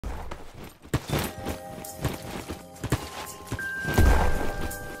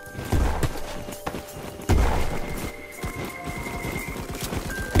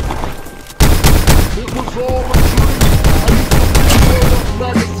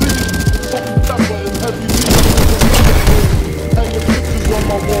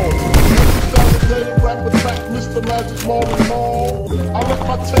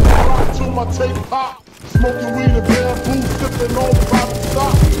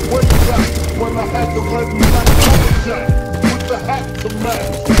red and black lumberjack with the hat to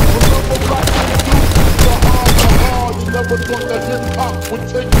match. Remember back in the hard, you never thought that hip-hop would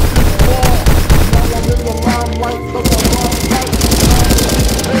take you this far. Now I'm in the limelight cause I rhyme tight.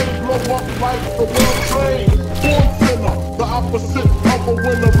 Hey, blow up like the World Trade. Born sinner, the opposite of a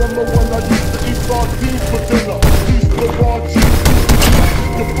winner. Remember when I used to eat sardines for dinner? East the raw cheese,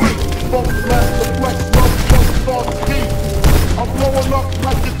 the brick, funk, blast, the flex, love, start ski. I'm blowing up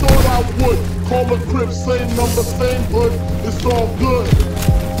like you thought I would. Call a crib, same number, same hood. It's all good.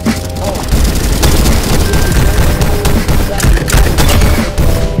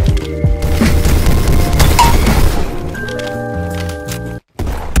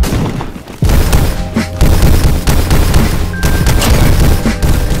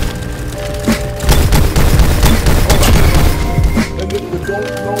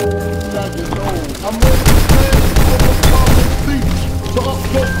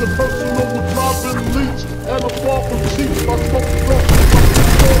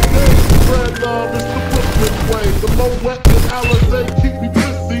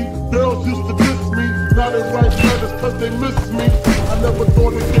 They miss me. I never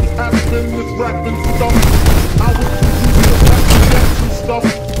thought it could happen, this rapping stuff. I was too used to rapping stuff.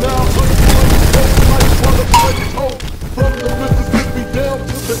 Now I'm like brother Hope. From the Mississippi down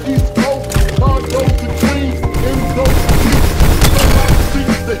to the East Coast. Condos and Queens, in those streets. Sunlight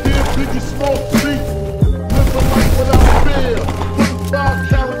seats to hear Biggie Smoke cheap. Living life without fear. Putting 5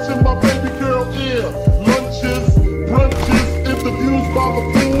 carats in my baby girl ear. Lunches, brunches, interviews by the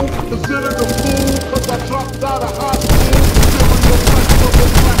pool. Considered a fool, cause I dropped out of high school.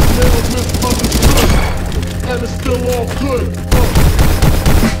 And it's still all good.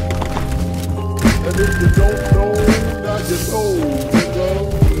 And if you don't know, now you know, nigga.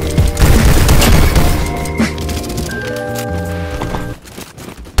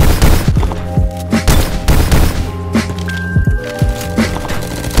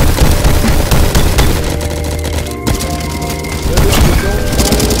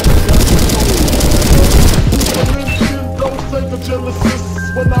 Genesis,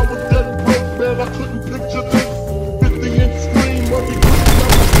 when I was dead broke, man, I couldn't picture this. 50-inch screen, money green,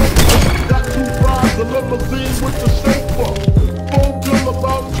 got 2 rides, a limousine with the chauffeur. Phone bill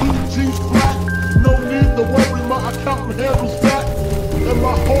about 2 G's flat. No need to worry, my accountant handles that. And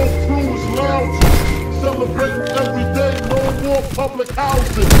my whole crew is lounging, celebrating every day, no more public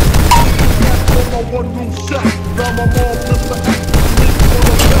housing. Back on my one-room shack, now my mom lives the act on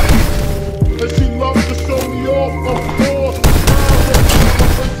the back. And she loves to show me off, of course.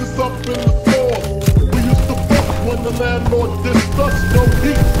 Up in the store. We used to fuck when the landlord dissed us. No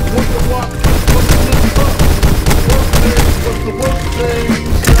heat, wonder why was us. Worst days was the worst days.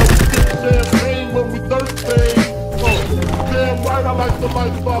 Now we get champagne when we thirsty. Damn right I like the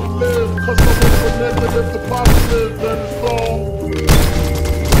life I live. Cause I'm in the negative to positive, and it's all.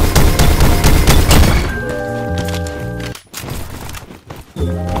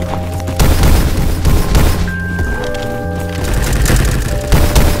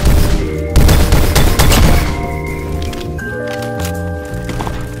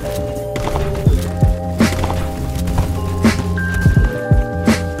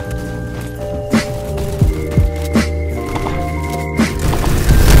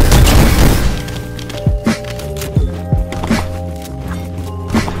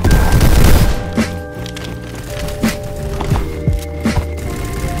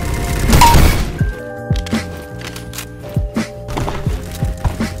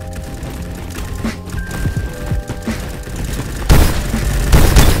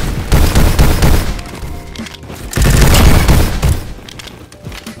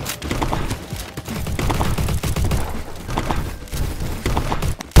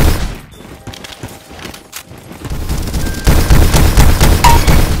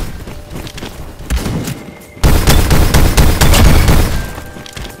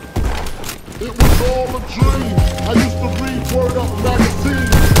 All a dream. I used to read Word Up magazine.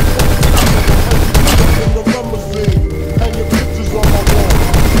 In the limousine, hanging pictures on my wall.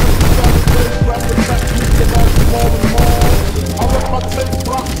 Saturdays, rapping back to the mall and mall. I let my tape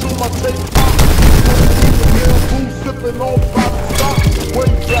rock till my tape pop. Booze sipping on private stock. Way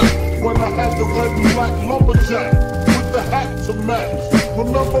back when I had the red and black lumberjack with the hat to match.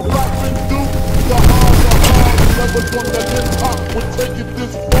 Remember rapping Duke? The hard. Never thought that hip-hop would take it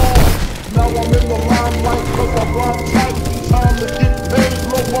this far. Now I'm in the limelight cause I rhyme tight. Time to get paid,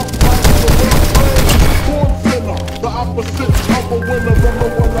 blow up like the World Trade. Born sinner, the opposite of a winner.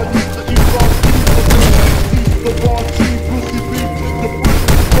 Remember when I used to eat sardines for dinner? East the raw cheese, Brucey B, kick the brick,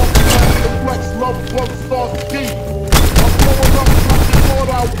 funk, blast, the flex, love, plug, start ski. I'm blowing up like you thought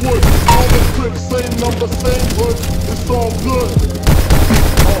I would. All the cribs, same number. the same hood, it's all good.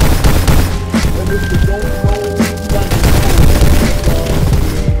 And if you don't know,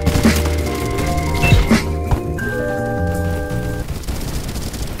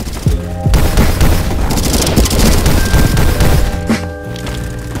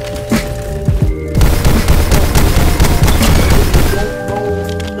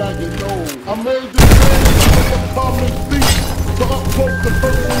 now you I made this name with a common thief. To up close the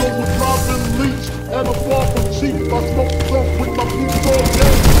personal with Robin Leach. And a far from cheap, I smoke skunk with my boots all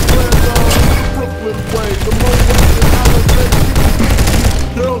day. And Brooklyn way, the moment in Alabama.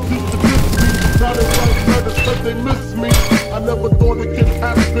 Girls used to diss me, now they write letters cause they miss me. I never thought it could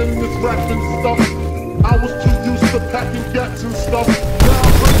happen, this rapping stuff. I was too used to packing gats and stuff. Now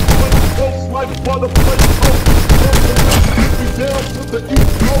I'm close like butter plate toast. Me down to the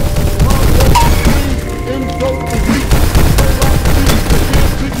East Coast. In dope the week, straight like cheese, the ear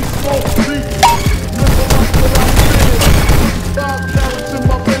Biggie smoke deep. Never like what I said. 5 carats in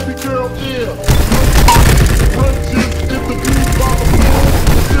my baby girl ear. Lunches interviewed by the pool.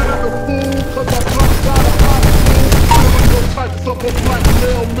 Considered a fool, cause I dropped out of high school. Stereotypes of a black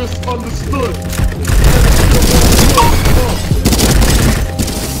male misunderstood.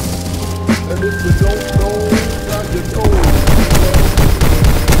 And if you don't know, now you know.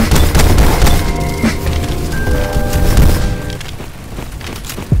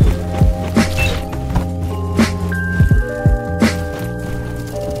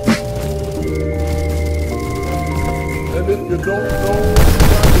 If you don't know,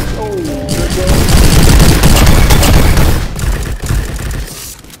 now you know, nigga.